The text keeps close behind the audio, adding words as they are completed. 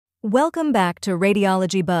Welcome back to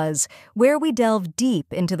Radiology Buzz, where we delve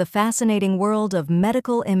deep into the fascinating world of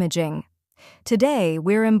medical imaging. Today,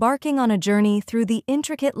 we're embarking on a journey through the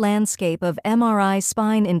intricate landscape of MRI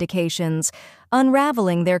spine indications,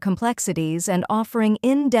 unraveling their complexities and offering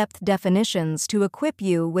in-depth definitions to equip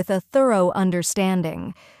you with a thorough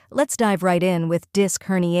understanding. Let's dive right in with disc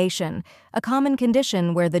herniation, a common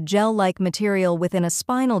condition where the gel-like material within a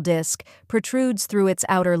spinal disc protrudes through its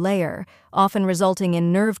outer layer, often resulting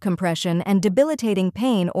in nerve compression and debilitating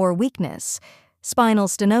pain or weakness. Spinal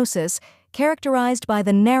stenosis, characterized by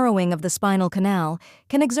the narrowing of the spinal canal,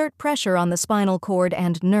 can exert pressure on the spinal cord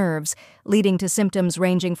and nerves, leading to symptoms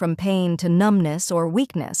ranging from pain to numbness or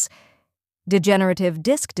weakness. Degenerative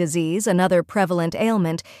disc disease, another prevalent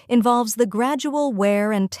ailment, involves the gradual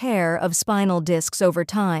wear and tear of spinal discs over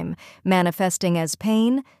time, manifesting as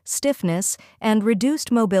pain, stiffness, and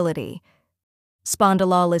reduced mobility.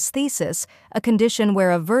 Spondylolisthesis, a condition where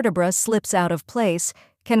a vertebra slips out of place,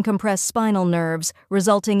 can compress spinal nerves,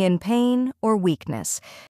 resulting in pain or weakness.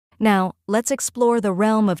 Now, let's explore the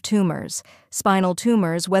realm of tumors. Spinal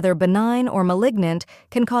tumors, whether benign or malignant,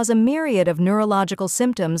 can cause a myriad of neurological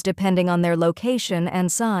symptoms depending on their location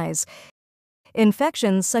and size.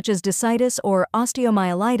 Infections such as discitis or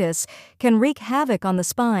osteomyelitis can wreak havoc on the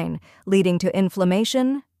spine, leading to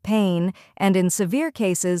inflammation, pain, and in severe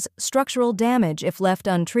cases, structural damage if left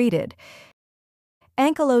untreated.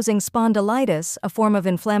 Ankylosing spondylitis, a form of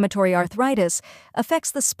inflammatory arthritis, affects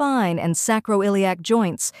the spine and sacroiliac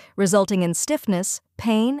joints, resulting in stiffness,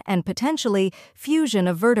 pain, and potentially fusion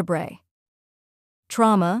of vertebrae.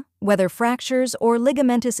 Trauma, whether fractures or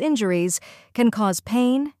ligamentous injuries, can cause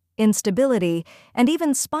pain, instability, and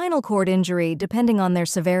even spinal cord injury depending on their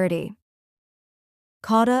severity.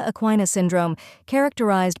 Cauda-equina syndrome,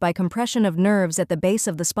 characterized by compression of nerves at the base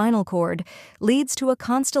of the spinal cord, leads to a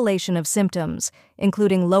constellation of symptoms,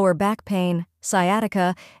 including lower back pain,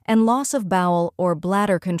 sciatica, and loss of bowel or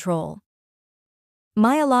bladder control.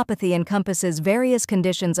 Myelopathy encompasses various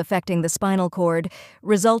conditions affecting the spinal cord,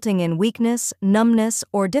 resulting in weakness, numbness,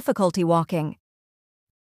 or difficulty walking.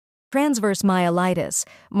 Transverse myelitis,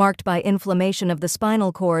 marked by inflammation of the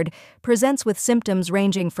spinal cord, presents with symptoms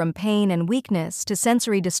ranging from pain and weakness to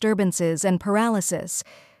sensory disturbances and paralysis.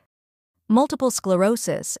 Multiple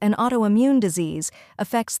sclerosis, an autoimmune disease,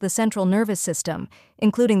 affects the central nervous system,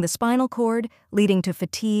 including the spinal cord, leading to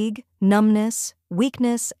fatigue, numbness,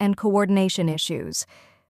 weakness, and coordination issues.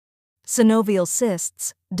 Synovial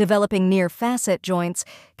cysts, developing near facet joints,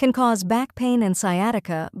 can cause back pain and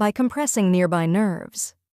sciatica by compressing nearby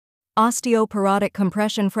nerves. Osteoporotic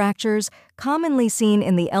compression fractures, commonly seen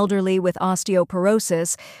in the elderly with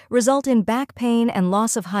osteoporosis, result in back pain and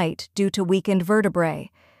loss of height due to weakened vertebrae.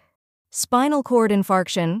 Spinal cord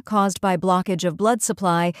infarction, caused by blockage of blood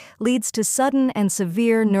supply, leads to sudden and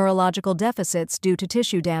severe neurological deficits due to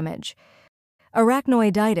tissue damage.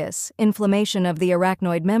 Arachnoiditis, inflammation of the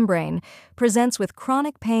arachnoid membrane, presents with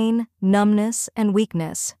chronic pain, numbness, and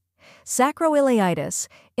weakness. Sacroiliitis,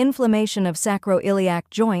 inflammation of sacroiliac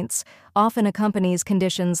joints, often accompanies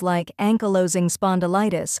conditions like ankylosing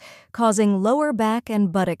spondylitis, causing lower back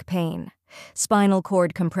and buttock pain. Spinal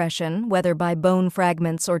cord compression, whether by bone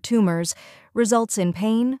fragments or tumors, results in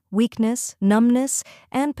pain, weakness, numbness,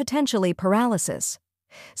 and potentially paralysis.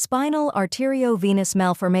 Spinal arteriovenous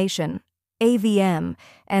malformation, AVM,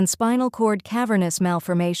 and spinal cord cavernous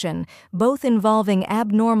malformation, both involving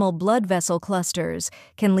abnormal blood vessel clusters,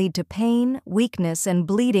 can lead to pain, weakness, and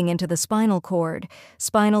bleeding into the spinal cord.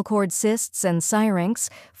 Spinal cord cysts and syrinx,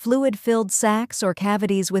 fluid-filled sacs or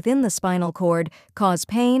cavities within the spinal cord, cause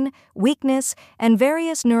pain, weakness, and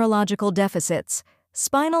various neurological deficits.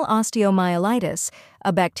 Spinal osteomyelitis,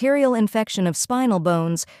 a bacterial infection of spinal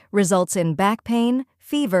bones, results in back pain,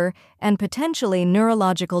 fever, and potentially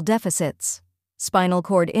neurological deficits. Spinal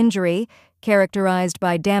cord injury, characterized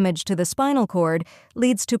by damage to the spinal cord,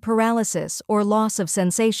 leads to paralysis or loss of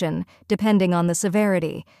sensation, depending on the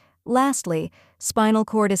severity. Lastly, spinal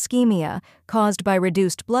cord ischemia, caused by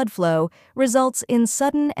reduced blood flow, results in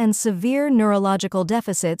sudden and severe neurological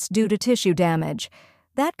deficits due to tissue damage.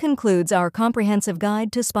 That concludes our comprehensive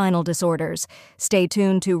guide to spinal disorders. Stay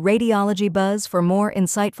tuned to Radiology Buzz for more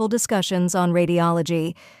insightful discussions on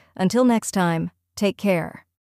radiology. Until next time, take care.